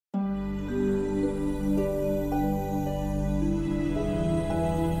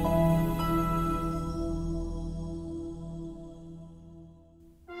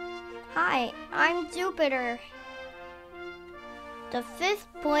I'm Jupiter, the fifth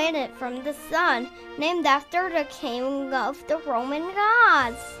planet from the sun, named after the king of the Roman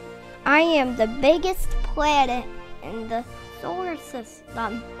gods. I am the biggest planet in the solar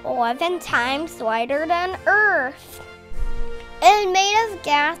system, 11 times lighter than Earth. It is made of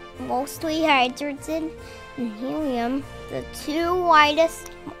gas, mostly hydrogen and helium, the two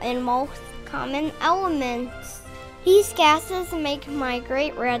lightest and most common elements. These gases make my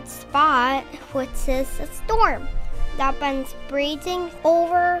great red spot, which is a storm that's been raging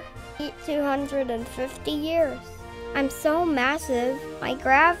over 250 years. I'm so massive, my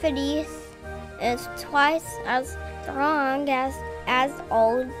gravity is twice as strong as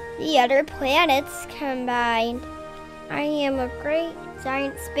all the other planets combined. I am a great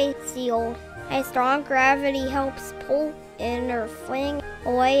giant space seal. My strong gravity helps pull in or fling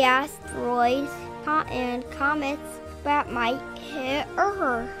away asteroids and comets that might hit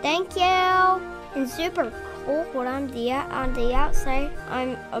Earth. Thank you! And super cold on the outside.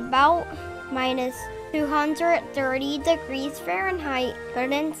 I'm about minus 230 degrees Fahrenheit,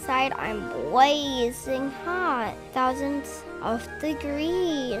 but inside I'm blazing hot, thousands of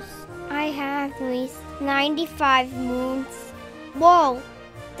degrees. I have at least 95 moons. Whoa!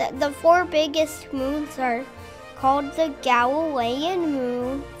 The four biggest moons are called the Galilean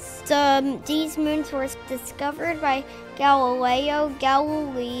moons. These moons were discovered by Galileo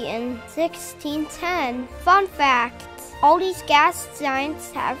Galilei in 1610. Fun fact, all these gas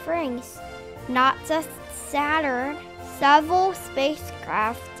giants have rings, not just Saturn. Several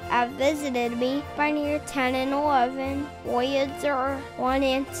spacecraft have visited me, Pioneer 10 and 11, Voyager 1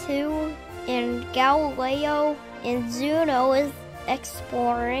 and 2, and Galileo and Juno is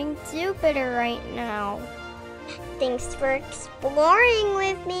exploring Jupiter right now. Thanks for exploring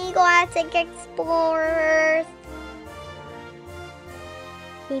with me, Galactic Explorers.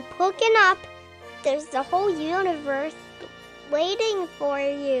 Keep looking up. There's the whole universe waiting for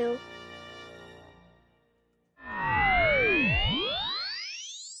you.